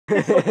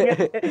It's looking at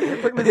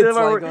It's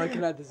like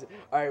looking at this.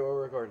 All right,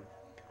 we're recording.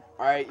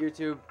 All right,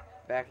 YouTube,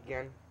 back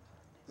again.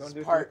 This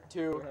is part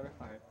 2.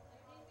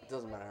 It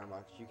doesn't matter how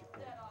much you can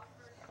put.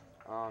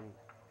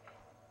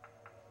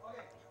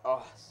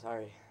 Oh,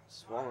 sorry,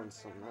 swallowing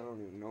something. I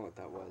don't even know what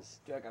that was.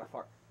 Dude, I got a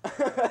fart.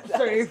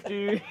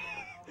 Safety.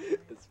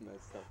 It's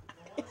messed up.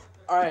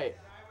 All right,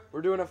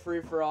 we're doing a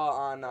free for all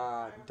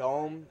on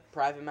Dome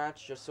private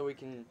match, just so we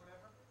can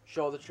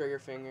show the trigger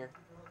finger.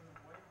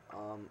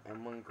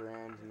 M1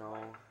 Grand, no.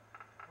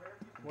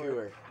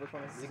 Gewer. Which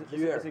one is it?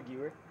 Gewer. Is it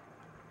Gewer?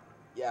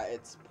 Yeah,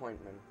 it's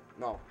Pointman.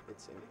 No,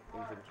 it's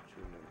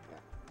Infantryman.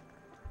 Yeah.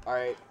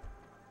 Alright.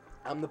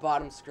 I'm the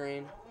bottom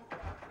screen.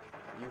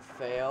 You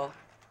fail.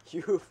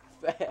 You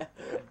fail.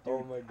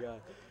 Oh my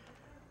god.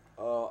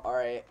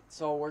 Alright.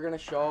 So we're gonna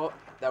show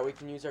that we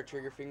can use our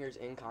trigger fingers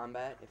in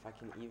combat. If I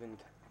can even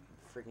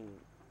freaking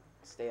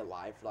stay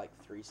alive for like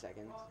 3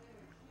 seconds.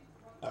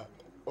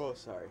 Oh,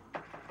 sorry.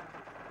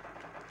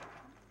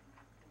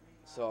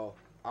 So,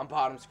 on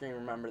bottom screen,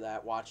 remember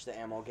that. Watch the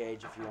ammo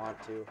gauge if you want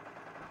to.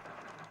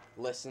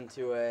 Listen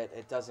to it.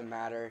 It doesn't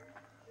matter.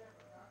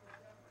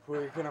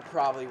 We're going to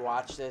probably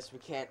watch this. We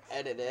can't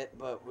edit it,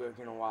 but we're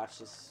going to watch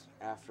this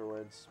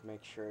afterwards.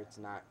 Make sure it's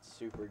not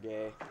super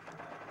gay.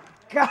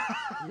 God!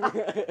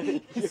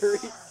 You're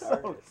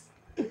retarded.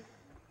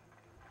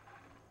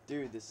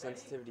 Dude, the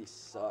sensitivity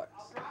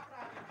sucks.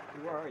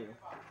 Where are you?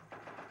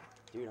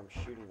 Dude, I'm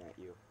shooting at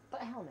you. What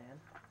the hell, man?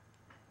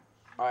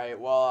 Alright,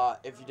 well,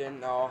 if you didn't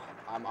know,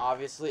 I'm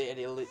obviously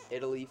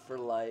Italy for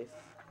life.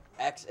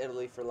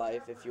 Ex-Italy for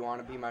life. If you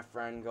want to be my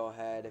friend, go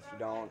ahead. If you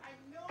don't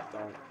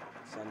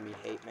send me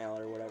hate mail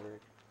or whatever.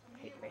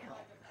 Hate mail.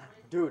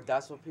 Dude,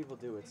 that's what people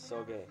do. It's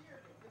so gay.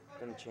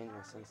 I'm gonna change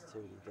my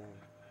sensitivity, dang.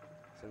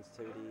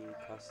 Sensitivity,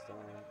 custom.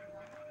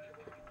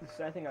 The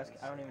sad thing is,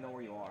 I don't even know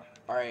where you are.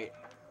 Alright,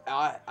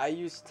 I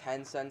use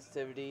 10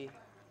 sensitivity.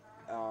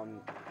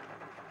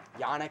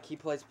 Jannik, he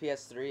plays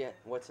PS3.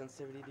 What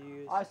sensitivity do you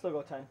use? I still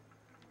go 10.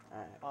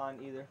 Alright. On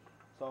either.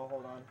 So,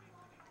 hold on.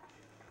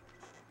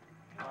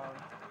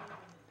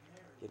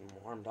 Getting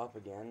warmed up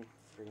again.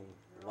 Freaking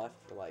left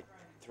for like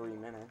 3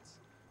 minutes.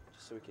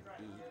 Just so we could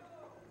eat.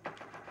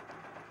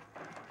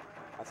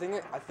 I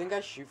think I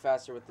shoot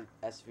faster with the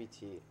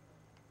SVT.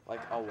 Like,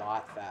 a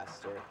lot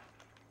faster.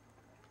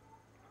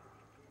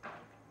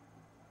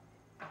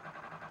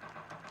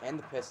 And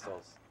the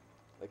pistols.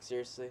 Like,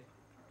 seriously?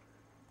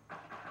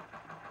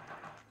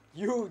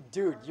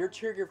 Dude, your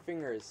trigger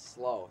finger is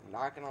slow.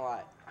 Not gonna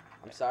lie.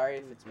 I'm sorry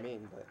if it's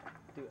mean, but...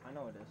 Dude, I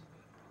know it is.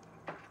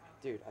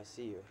 Dude, I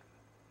see you.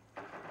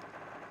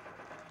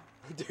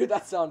 Dude,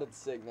 that sounded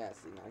sick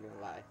nasty, not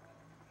gonna lie.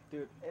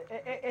 Dude,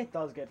 it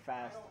does get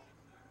fast.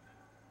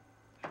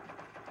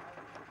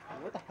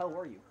 Where the hell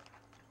were you?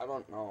 I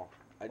don't know.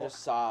 I just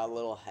saw a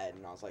little head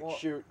and I was like,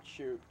 shoot,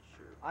 shoot,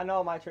 shoot. I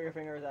know my trigger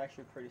finger is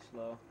actually pretty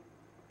slow.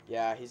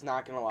 Yeah, he's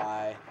not gonna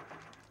lie.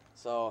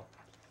 So,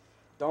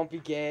 don't be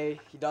gay.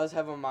 He does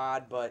have a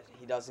mod, but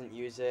he doesn't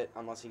use it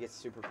unless he gets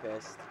super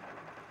pissed.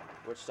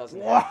 Which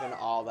doesn't happen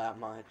all that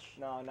much.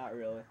 No, not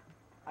really.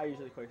 I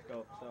usually quick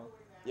scope, so.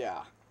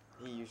 Yeah,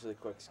 he usually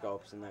quick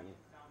scopes and then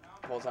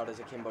pulls out his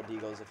Akimbo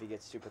Deagles if he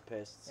gets super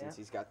pissed, since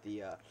he's got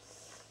the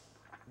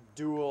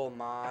dual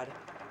mod.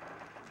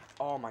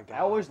 Oh my god. I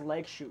always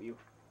leg shoot you.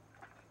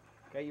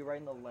 Get you right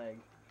in the leg.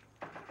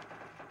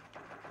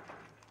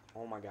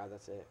 Oh my god,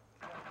 that's it.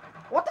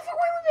 What the fuck?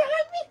 Were you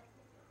behind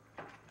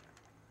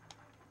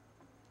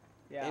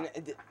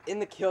me? Yeah. In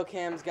the kill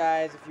cams,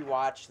 guys, if you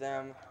watch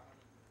them,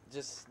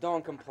 just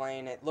don't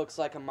complain. It looks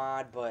like a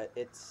mod, but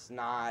it's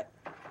not.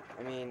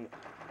 I mean,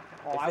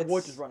 I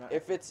would just run it.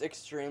 If it's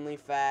extremely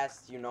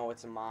fast, you know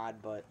it's a mod,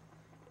 but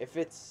if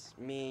it's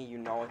me, you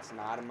know it's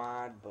not a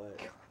mod, but...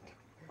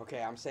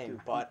 Okay, I'm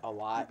saying but a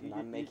lot, and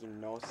I'm making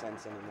no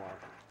sense anymore.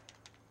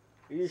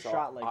 You just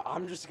shot like...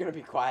 I'm just gonna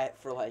be quiet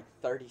for like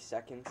 30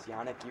 seconds.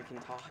 Jannik, you can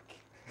talk.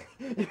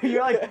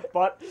 You're like,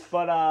 but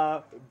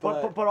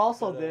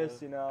also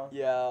this, you know.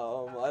 Yeah,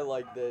 I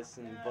like this,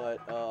 and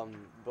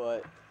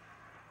but,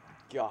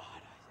 God,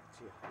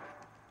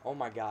 oh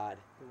my god.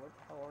 Dude, what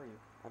the hell are you?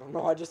 I don't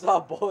know, I just saw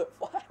a bullet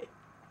fly.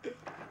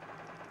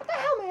 What the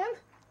hell, man?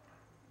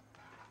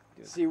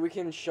 Dude. See, we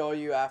can show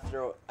you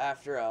after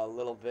a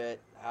little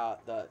bit how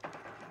the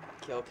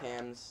kill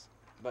cams,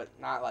 but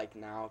not like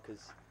now,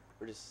 because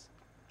we're just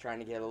trying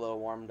to get a little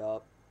warmed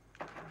up.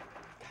 God,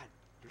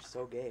 you're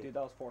so gay. Dude,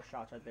 that was 4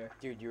 shots right there.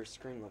 Dude, you were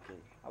screen looking.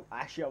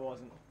 Actually, I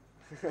wasn't.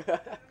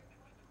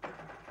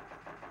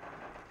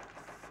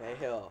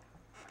 Fail.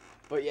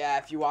 But yeah,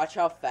 if you watch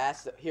how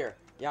fast... Here,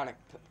 Jannik,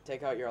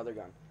 take out your other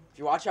gun. If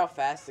you watch how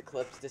fast the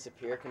clips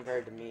disappear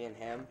compared to me and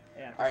him.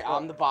 Yeah, Alright,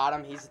 I'm the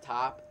bottom, he's the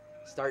top.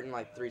 Start in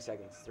like 3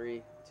 seconds.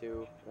 3,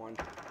 2, 1.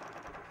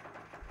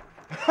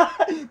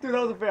 Dude, that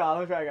was a fail. Let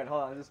me try again.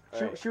 Hold on.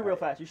 Just shoot real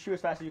fast. You shoot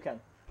as fast as you can.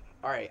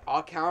 Alright,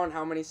 I'll count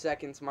how many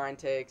seconds mine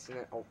takes, and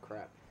then... Oh,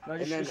 crap. No,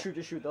 just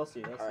shoot. They'll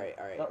see. Alright.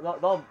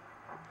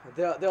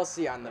 They'll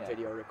see on the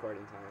video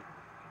recording time.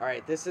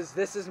 Alright, this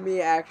is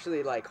me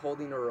actually, like,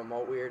 holding a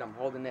remote weird. I'm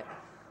holding it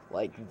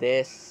like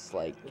this,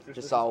 like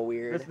just all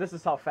weird. This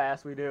is how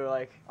fast we do.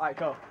 Like, all right,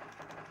 go.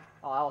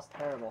 Oh, that was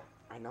terrible.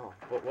 I know,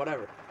 but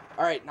whatever.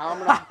 All right, now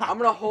I'm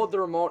gonna hold the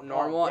remote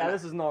normal. Oh, yeah,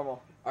 this is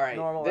normal. All right,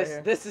 normal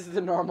this is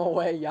the normal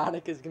way.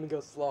 Jannik is gonna go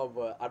slow,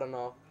 but I don't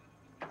know.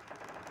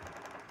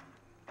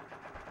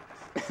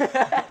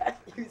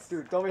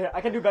 Dude, don't be here.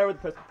 I can do better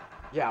with the pistol.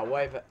 Yeah,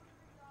 way better.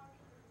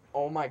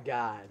 Oh my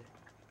god.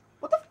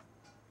 What the?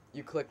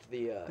 You clicked the.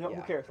 You know, yeah.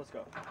 Who cares? Let's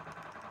go.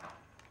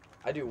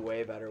 I do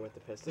way better with the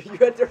pistol. You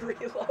had to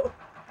reload.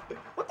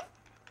 What the?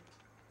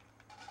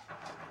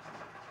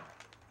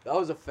 That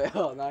was a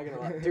fail. Not gonna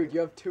lie, dude. You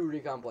have 2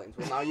 recon planes.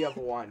 Well, now you have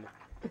 1.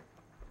 Dude,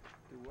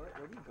 where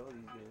do you go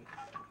these days?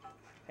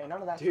 Hey,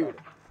 none of that. Dude,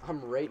 stuff.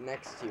 I'm right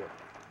next to you.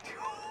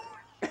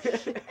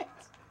 Shit.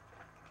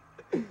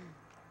 Dude,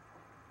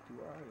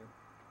 where are you?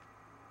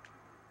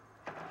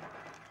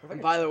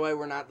 And by the way,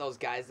 we're not those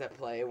guys that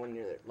play when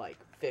you're like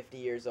 50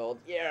 years old.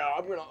 Yeah,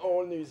 I'm gonna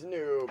own these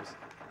noobs.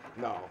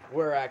 No,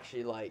 we're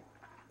actually like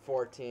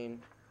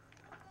 14,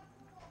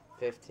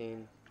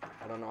 15.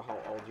 I don't know how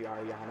old you are,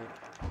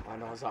 Jannik. I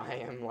know I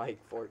am like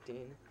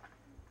 14,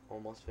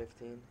 almost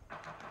 15.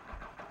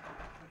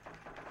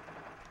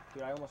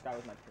 Dude, I almost got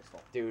with my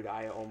pistol. Dude,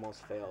 I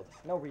almost failed.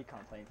 No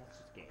recon planes, that's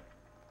just game.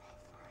 Oh,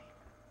 fine.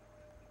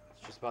 I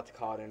was just about to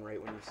call it in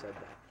right when you said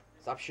that.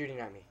 Stop shooting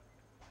at me.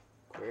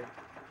 Queer.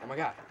 Oh my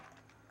god.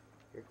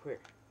 You're queer.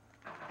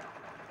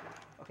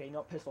 Okay, you know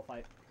what? Pistol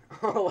fight.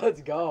 Oh,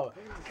 let's go.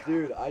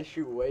 Dude, I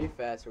shoot way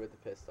faster with the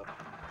pistol.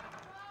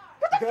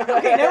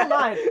 Okay, never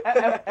mind.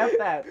 F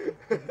that.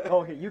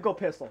 Okay, you go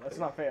pistol. That's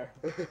not fair.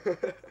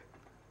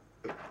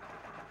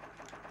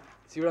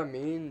 See what I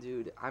mean,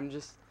 dude? I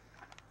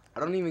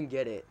don't even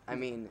get it. I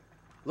mean,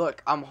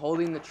 look, I'm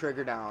holding the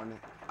trigger down.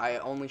 I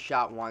only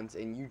shot once,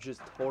 and you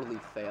just totally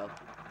failed.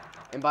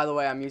 And by the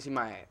way, I'm using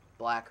my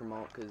black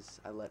remote because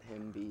I let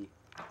him be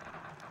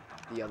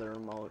the other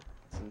remote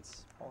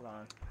since Hold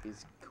on.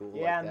 he's cool.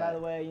 Yeah, like and that. by the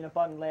way, you know,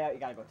 button layout, you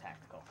gotta go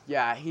tactical.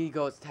 Yeah, he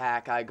goes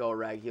tac, I go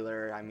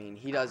regular. I mean,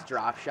 he does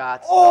drop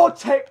shots. Oh,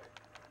 take.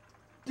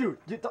 Dude,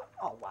 you don't.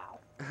 Oh, wow.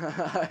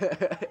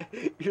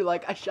 You're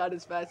like, I shot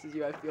as fast as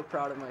you. I feel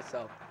proud of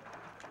myself.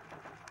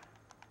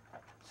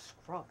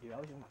 Scrub, dude. I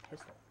was using my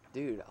pistol.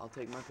 Dude, I'll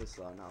take my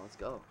pistol out now. Let's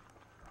go.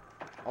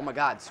 Oh my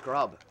god,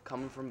 scrub.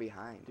 Coming from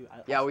behind. Dude,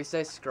 yeah, we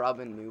say scrub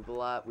and noob a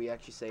lot. We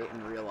actually say it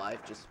in real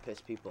life just to piss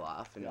people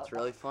off, and Yeah, it's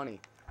really funny.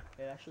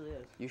 It actually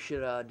is. You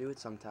should do it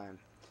sometime.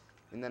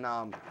 And then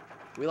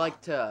we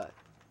like to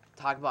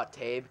talk about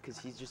Tabe because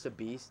he's just a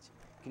beast.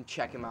 You can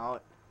check him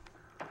out.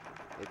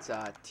 It's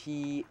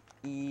T-E-J-B.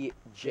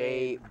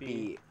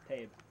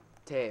 Tabe.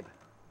 Tabe.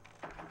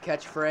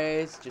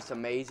 Catchphrase, just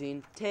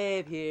amazing.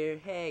 Tabe here.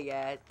 Hey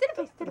guys.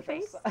 To the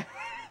face.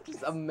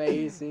 Just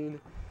amazing.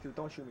 Dude,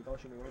 don't shoot me. Don't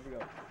shoot me. Where'd you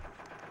go?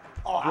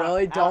 Oh,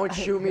 really? Don't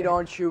shoot me.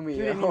 Don't shoot me.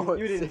 You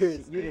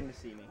didn't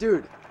see me.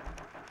 Dude.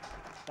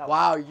 That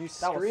Wow, was, you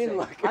that was screen sick.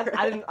 looker.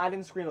 I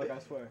didn't screen look, I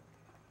swear.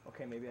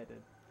 Okay, maybe I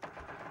did.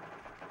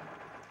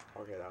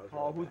 Okay, that was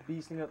Oh, who's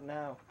beasting up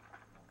now?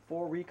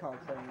 4 recon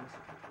planes.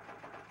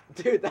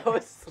 Dude, that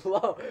was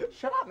slow.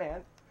 Shut up,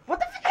 man. What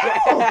the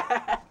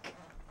fuck?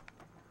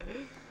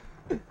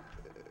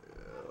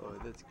 Oh,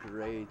 that's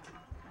great.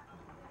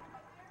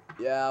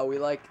 Yeah, we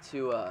like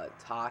to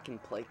talk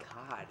and play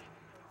COD.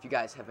 If you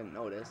guys haven't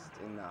noticed,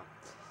 and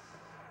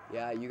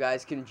yeah, you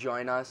guys can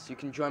join us. You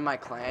can join my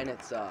clan.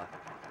 It's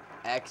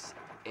X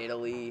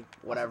Italy,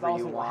 whatever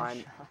you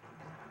want.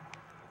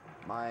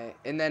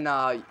 And then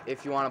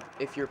if you're a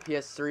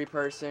PS3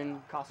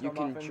 person, Costco you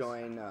can muffins.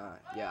 join.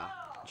 Yeah,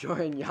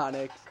 join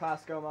Jannik.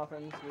 Costco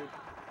muffins, dude.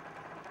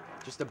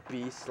 Just a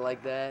beast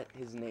like that.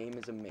 His name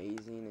is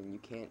amazing, and you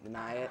can't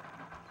deny it.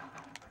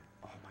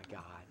 Oh my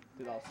god.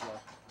 Dude, that was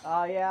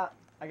slow. Yeah,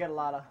 I get a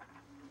lot of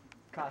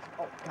Costco.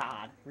 Oh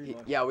god.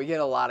 Reload. Yeah, we get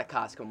a lot of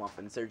Costco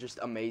muffins. They're just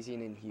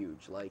amazing and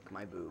huge, like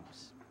my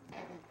boobs.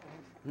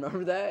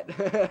 Remember that?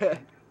 That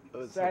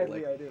was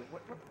Sadly, like, I do.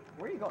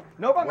 Where are you going?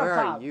 No, I'm where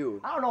on top. are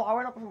you? I don't know. I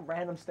went up some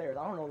random stairs.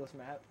 I don't know this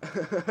map. Dude,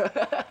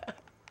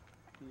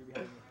 you're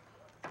behind me.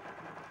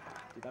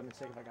 Dude, I've been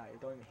sick if I got you.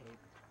 Don't even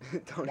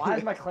hate. Why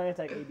is my clan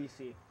tag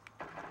ABC?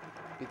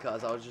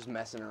 Because I was just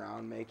messing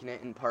around making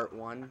it in part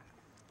 1.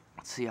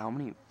 Let's see how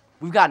many.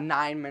 We've got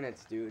 9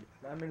 minutes, dude.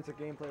 9 minutes of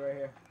gameplay right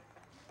here.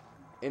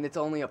 And it's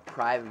only a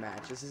private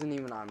match. This isn't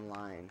even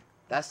online.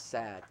 That's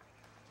sad.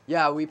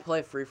 Yeah, we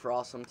play free for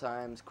all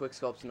sometimes. Quick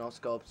scopes, no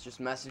scopes. Just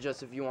message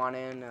us if you want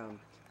in.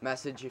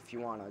 Message if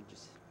you want to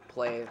just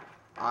play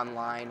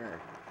online or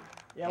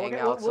hang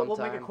out sometime. We'll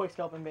make a quick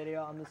scoping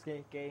video on this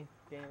game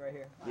right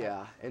here.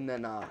 Yeah, and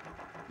then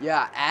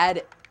yeah,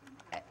 add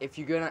if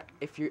you're oh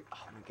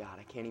my god,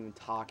 I can't even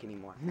talk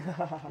anymore.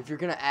 If you're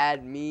gonna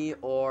add me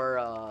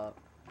or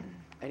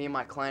any of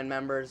my clan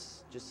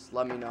members, just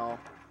let me know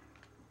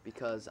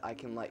because I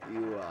can let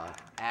you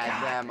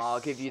add them.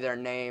 I'll give you their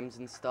names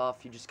and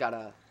stuff. You just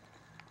gotta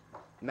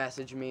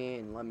message me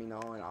and let me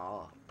know, and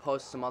I'll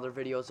post some other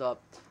videos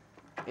up.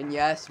 And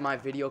yes, my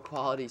video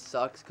quality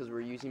sucks because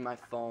we're using my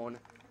phone.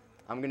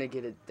 I'm gonna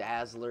get a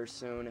Dazzler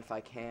soon if I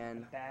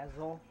can.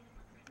 Dazzle?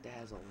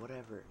 Dazzle,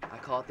 whatever. I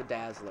call it the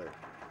Dazzler.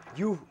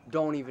 You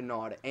don't even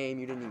know how to aim.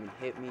 You didn't even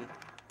hit me.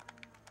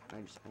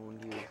 I just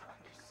owned you.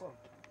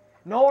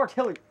 No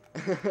artillery.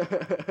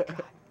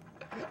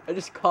 I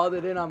just called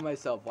it in on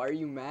myself. Why are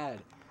you mad?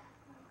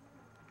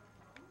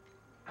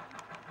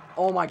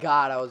 Oh my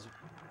god, I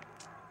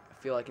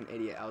feel like an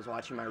idiot. I was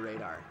watching my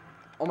radar.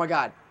 Oh my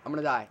god, I'm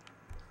gonna die.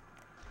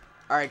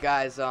 Alright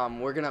guys,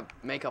 we're gonna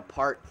make a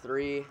part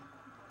 3.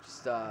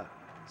 Just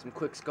some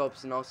quick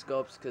scopes and no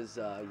scopes, because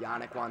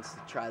Jannik wants to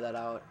try that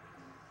out.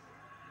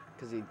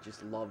 Because he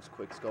just loves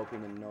quick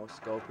scoping and no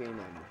scoping,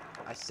 and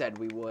I said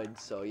we would.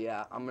 So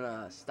yeah, I'm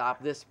gonna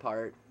stop this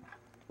part.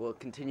 We'll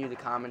continue the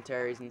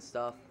commentaries and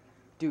stuff.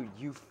 Dude,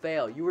 you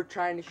fail. You were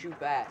trying to shoot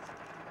back.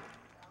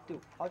 Dude,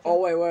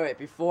 oh wait.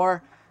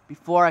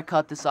 Before I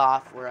cut this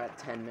off, we're at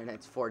 10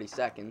 minutes 40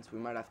 seconds. We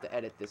might have to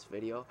edit this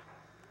video.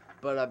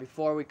 But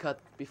before I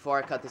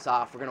cut this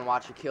off, we're gonna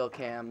watch the kill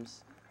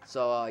cams.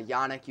 So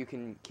Jannik, you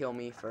can kill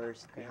me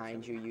first.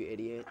 Behind you, you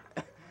idiot.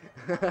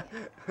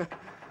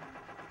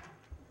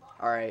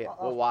 All right,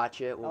 we'll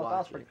watch it. We'll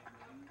watch it.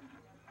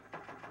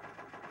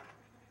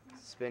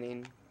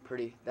 Spinning,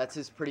 that's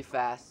just pretty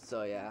fast.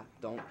 So yeah,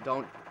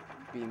 don't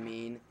be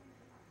mean.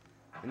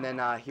 And then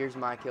here's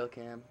my kill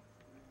cam.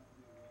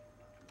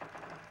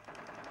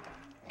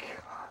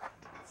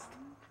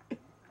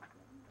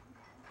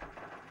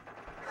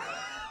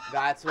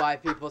 That's why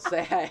people say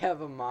I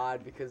have a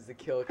mod, because the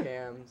kill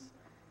cams.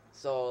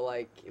 So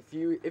like, if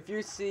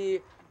you see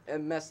a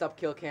messed up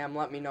kill cam,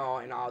 let me know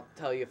and I'll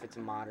tell you if it's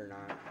a mod or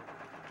not.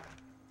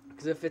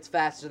 Because if it's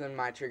faster than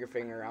my trigger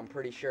finger, I'm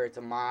pretty sure it's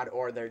a mod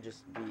or they're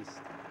just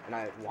beast. And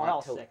I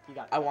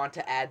want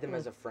to add them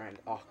as a friend.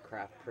 Oh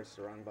crap! Pressed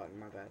the wrong button.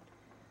 My bad.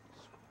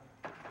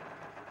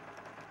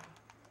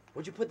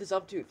 What'd you put this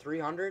up to?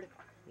 300?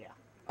 Yeah.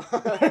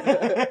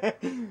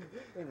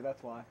 Maybe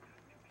that's why.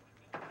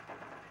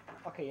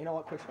 Okay, you know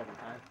what? Quick scoping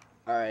time.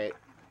 All right.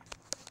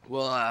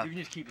 You can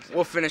just keep it.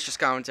 We'll finish this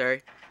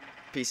commentary.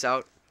 Peace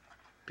out.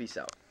 Peace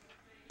out.